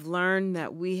have learned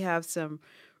that we have some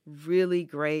really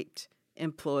great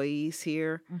employees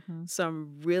here,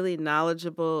 some really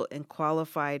knowledgeable and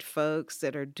qualified folks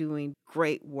that are doing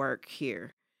great work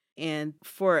here. And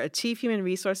for a chief human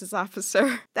resources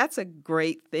officer, that's a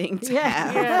great thing to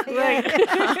have. Yeah,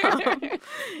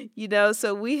 right.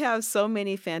 So we have so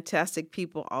many fantastic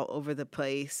people all over the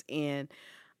place, and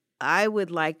I would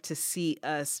like to see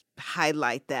us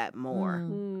highlight that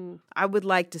more. I would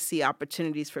like to see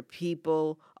opportunities for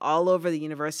people all over the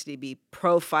university be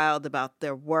profiled about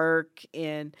their work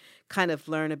and kind of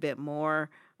learn a bit more.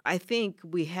 I think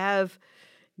we have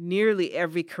nearly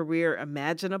every career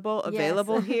imaginable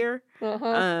available here.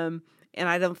 And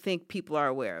I don't think people are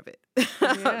aware of it.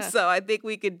 So I think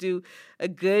we could do a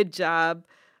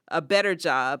better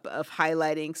job of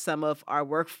highlighting some of our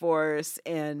workforce,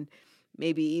 and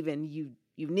maybe even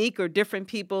unique or different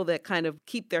people that kind of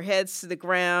keep their heads to the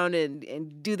ground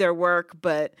and do their work,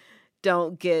 but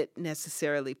don't get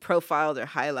necessarily profiled or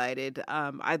highlighted.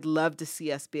 I'd love to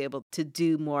see us be able to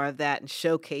do more of that and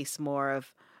showcase more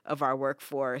of our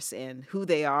workforce and who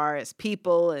they are as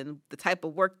people and the type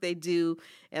of work they do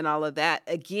and all of that.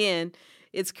 Again,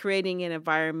 it's creating an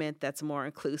environment that's more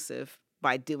inclusive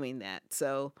by doing that.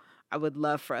 So I would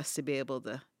love for us to be able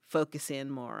to focus in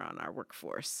more on our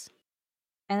workforce.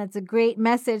 And it's a great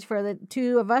message for the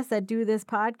two of us that do this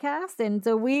podcast. And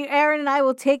so Erin and I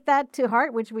will take that to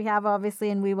heart, which we have obviously,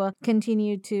 and we will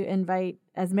continue to invite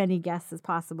as many guests as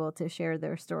possible to share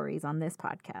their stories on this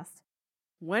podcast.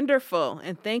 Wonderful.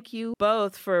 And thank you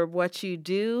both for what you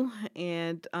do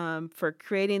and for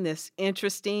creating this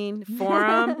interesting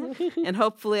forum. And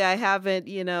hopefully I haven't,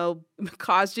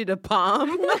 caused you to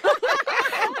bomb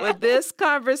with this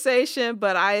conversation,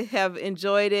 but I have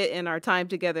enjoyed it, and our time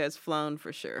together has flown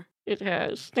for sure. It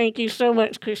has. Thank you so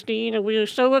much, Christine. And we are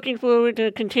so looking forward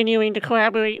to continuing to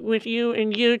collaborate with you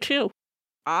in year 2.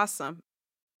 Awesome.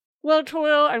 Well,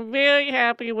 Toral, I'm very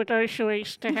happy with our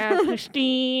choice to have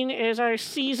Christine as our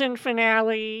season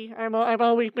finale. I've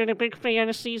always been a big fan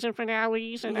of season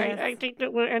finales, and I think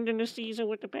that we're ending the season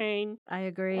with a bang. I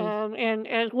agree. And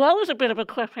as well as a bit of a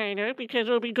cliffhanger, because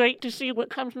it'll be great to see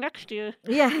what comes next year.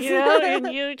 Yes.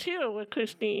 In year 2 with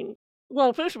Christine.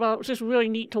 Well, first of all, it was just really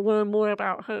neat to learn more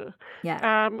about her.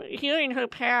 Yeah. Hearing her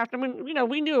path,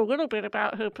 we knew a little bit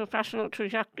about her professional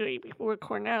trajectory before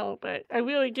Cornell, but I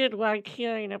really did like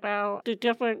hearing about the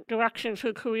different directions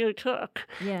her career took.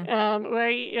 Yeah.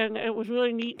 Right? And it was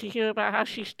really neat to hear about how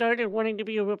she started wanting to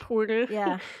be a reporter.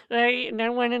 Yeah. Right? And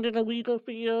then went into the legal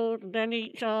field, and then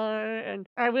HR. And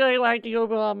I really liked the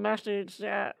overall message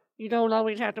that you don't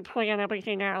always have to plan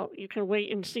everything out. You can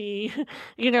wait and see,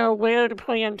 where the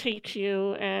plan takes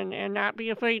you, and not be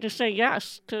afraid to say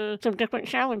yes to some different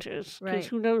challenges, because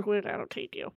who knows where that'll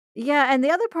take you. Yeah, and the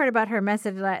other part about her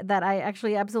message that I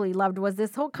actually absolutely loved was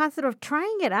this whole concept of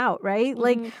trying it out, right?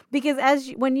 Like, because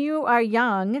when you are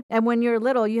young and when you're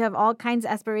little, you have all kinds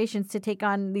of aspirations to take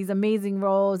on these amazing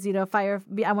roles. I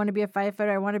want to be a firefighter.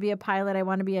 I want to be a pilot. I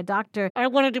want to be a doctor. I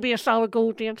wanted to be a solid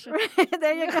gold dancer.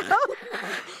 There you go.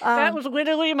 That was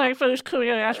literally my first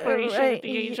career aspiration at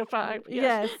the age of 5.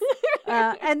 Yes.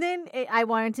 And then I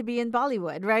wanted to be in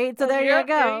Bollywood, right? So there you go.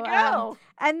 There you go.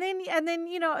 And then,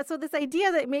 so this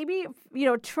idea that maybe,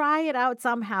 try it out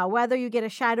somehow, whether you get a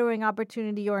shadowing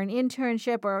opportunity or an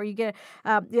internship, or you get,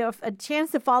 a chance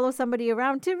to follow somebody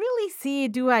around to really see,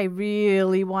 do I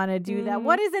really want to do that?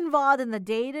 What is involved in the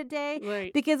day-to-day?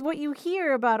 Right. Because what you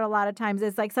hear about a lot of times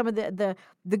is like some of the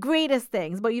greatest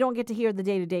things, but you don't get to hear the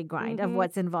day-to-day grind of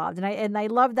what's involved. And I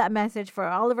love that message for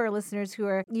all of our listeners who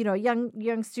are,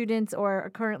 young students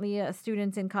or currently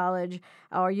students in college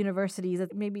or universities.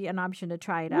 It's maybe an option to try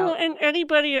try it Well, out. and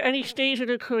anybody at any stage of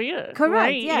their career. Correct,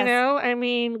 right? yes. You know, I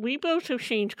mean, we both have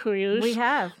changed careers. We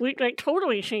have. We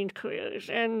totally changed careers.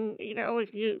 And,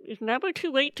 it's never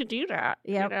too late to do that.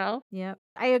 Yep. You know? Yep.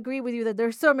 I agree with you that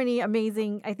there's so many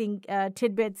amazing, I think,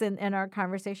 tidbits in our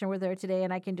conversation with her today,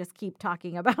 and I can just keep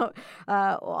talking about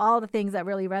all the things that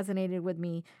really resonated with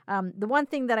me. The one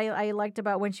thing that I liked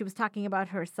about when she was talking about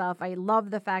herself, I love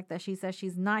the fact that she says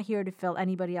she's not here to fill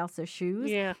anybody else's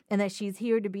shoes, and that she's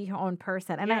here to be her own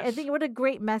person. And I think what a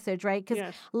great message, right?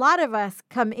 Because a lot of us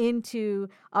come into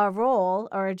a role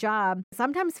or a job,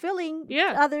 sometimes filling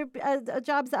other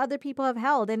jobs that other people have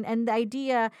held. And the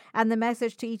idea and the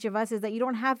message to each of us is that you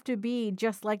don't have to be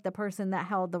just like the person that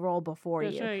held the role before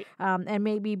That's you. right. And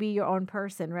maybe be your own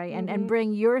person, right? And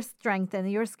bring your strength and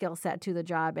your skill set to the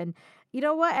job. And you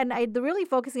know what? And really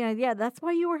focusing on, that's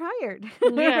why you were hired.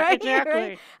 Yeah, right?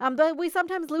 exactly. Right? But we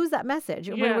sometimes lose that message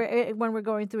when we're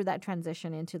going through that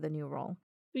transition into the new role.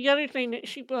 The other thing that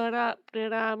she brought up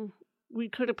that we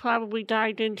could have probably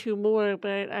dived into more,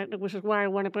 but which is why I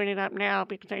want to bring it up now,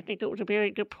 because I think it was a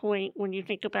very good point when you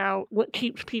think about what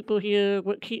keeps people here,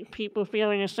 what keeps people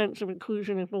feeling a sense of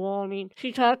inclusion and belonging.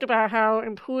 She talked about how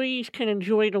employees can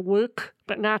enjoy the work,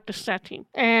 but not the setting.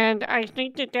 And I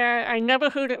think that I never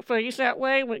heard it phrased that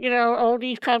way. All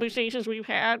these conversations we've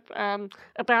had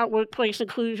about workplace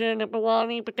inclusion and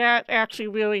belonging, but that actually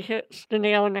really hits the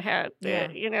nail on the head. Yeah.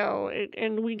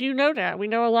 And we do know that. We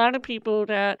know a lot of people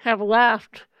that have left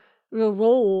the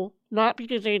role not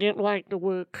because they didn't like the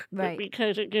work, but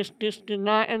because it just did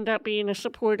not end up being a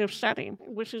supportive setting,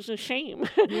 which is a shame.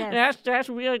 Yes. That's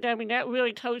really, that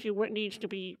really tells you what needs to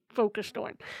be focused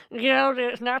on.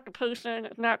 It's not the person,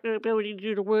 it's not their ability to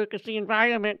do the work, it's the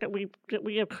environment that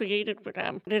we have created for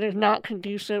them that is not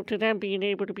conducive to them being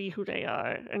able to be who they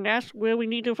are. And that's where we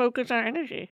need to focus our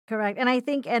energy. Correct. And I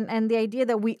think, and the idea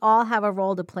that we all have a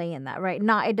role to play in that, right?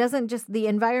 It doesn't just, the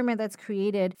environment that's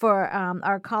created for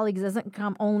our colleagues doesn't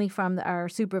come only from our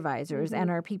supervisors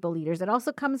and our people leaders. It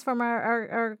also comes from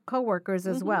our coworkers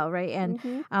as well, right?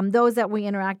 And those that we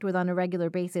interact with on a regular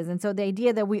basis. And so the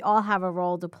idea that we all have a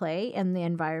role to play in the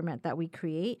environment that we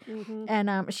create.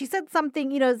 And she said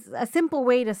something, a simple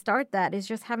way to start that is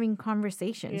just having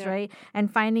conversations, right?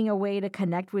 And finding a way to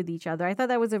connect with each other. I thought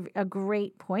that was a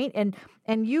great point.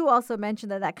 And you also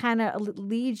mentioned that kind of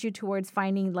leads you towards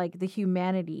finding like the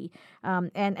humanity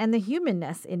and the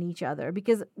humanness in each other,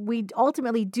 because we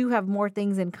ultimately do have more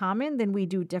things in common than we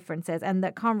do differences, and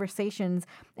that conversations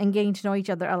and getting to know each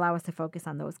other allow us to focus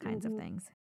on those kinds of things.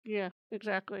 Yeah,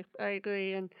 exactly. I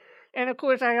agree. And of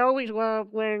course, I always love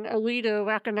when a leader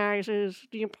recognizes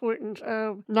the importance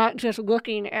of not just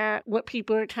looking at what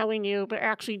people are telling you, but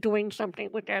actually doing something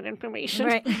with that information.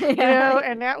 Right.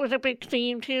 And that was a big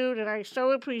theme, too, that I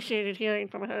so appreciated hearing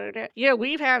from her. That,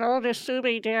 we've had all this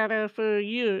survey data for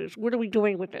years. What are we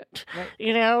doing with it?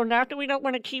 Right. Not that we don't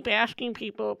want to keep asking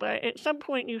people, but at some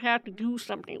point you have to do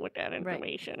something with that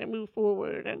information and move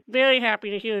forward. And very happy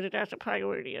to hear that that's a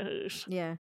priority of hers.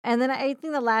 Yeah. And then I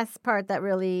think the last part that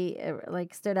really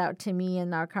stood out to me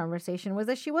in our conversation was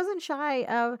that she wasn't shy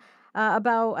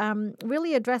about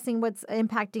really addressing what's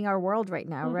impacting our world right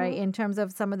now, right? In terms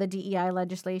of some of the DEI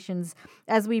legislations.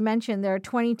 As we mentioned, there are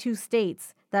 22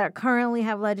 states that currently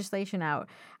have legislation out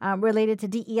related to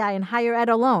DEI and higher ed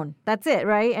alone. That's it,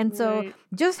 right? And so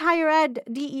just higher ed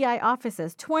DEI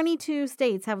offices, 22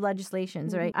 states have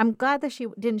legislations, right? I'm glad that she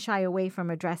didn't shy away from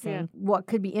addressing what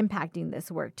could be impacting this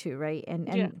work too, right?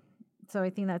 And so I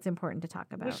think that's important to talk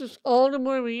about. This is all the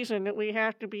more reason that we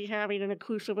have to be having an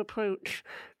inclusive approach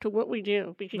to what we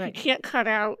do, because you can't cut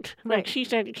out, like she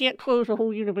said, you can't close a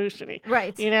whole university.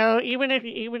 Right. Even if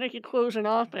you close an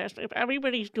office, if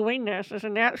everybody's doing this as a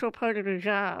natural part of their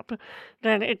job,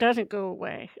 then it doesn't go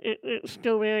away. It's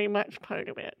still very much part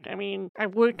of it. I mean,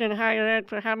 I've worked in higher ed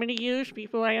for how many years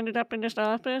before I ended up in this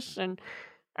office, and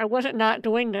I wasn't not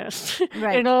doing this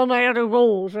in all my other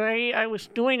roles, right? I was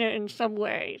doing it in some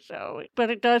way. But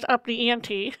it does up the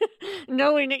ante,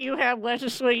 knowing that you have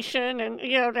legislation and,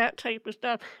 that type of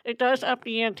stuff. It does up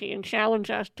the ante and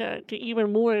challenge us to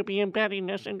even more be embedding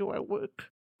this into our work.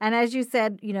 And as you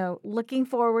said, looking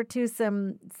forward to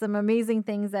some amazing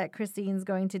things that Christine's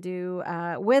going to do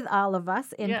with all of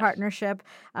us in partnership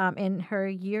in her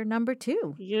year number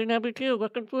 2. Year number 2.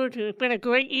 Looking forward to it. It's been a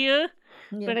great year.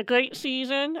 It's been a great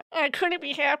season. I couldn't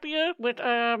be happier with,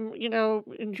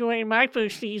 enjoying my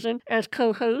first season as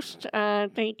co-host.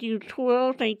 Thank you,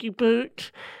 Toral. Thank you,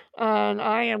 Bert. And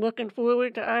I am looking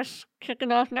forward to us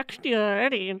kicking off next year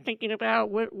already and thinking about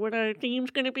what our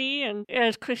theme's going to be. And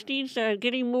as Christine said,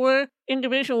 getting more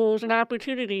individuals an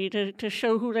opportunity to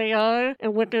show who they are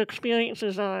and what their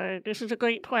experiences are. This is a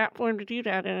great platform to do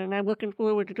that in, and I'm looking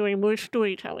forward to doing more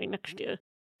storytelling next year.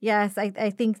 Yes, I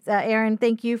think, Erin,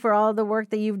 thank you for all the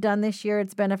work that you've done this year.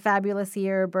 It's been a fabulous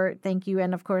year. Bert, thank you.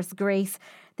 And of course, Grace,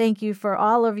 thank you for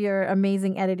all of your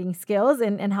amazing editing skills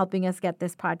and helping us get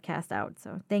this podcast out.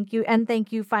 So thank you. And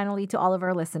thank you finally to all of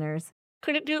our listeners.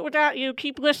 Couldn't do it without you.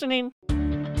 Keep listening.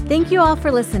 Thank you all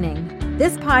for listening.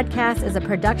 This podcast is a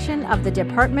production of the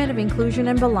Department of Inclusion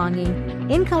and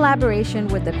Belonging in collaboration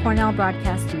with the Cornell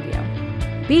Broadcast Studio.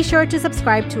 Be sure to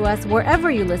subscribe to us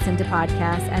wherever you listen to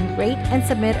podcasts and rate and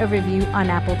submit a review on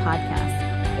Apple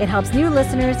Podcasts. It helps new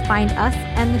listeners find us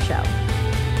and the show.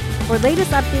 For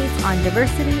latest updates on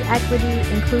diversity, equity,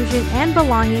 inclusion, and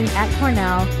belonging at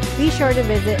Cornell, be sure to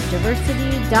visit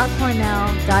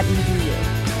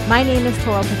diversity.cornell.edu. My name is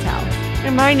Toral Patel.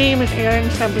 And my name is Erin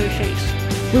Chase.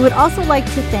 We would also like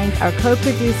to thank our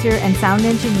co-producer and sound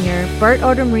engineer, Bert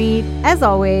Odom-Reed, as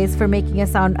always, for making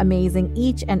us sound amazing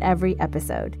each and every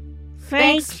episode.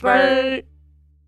 Thanks, Bert.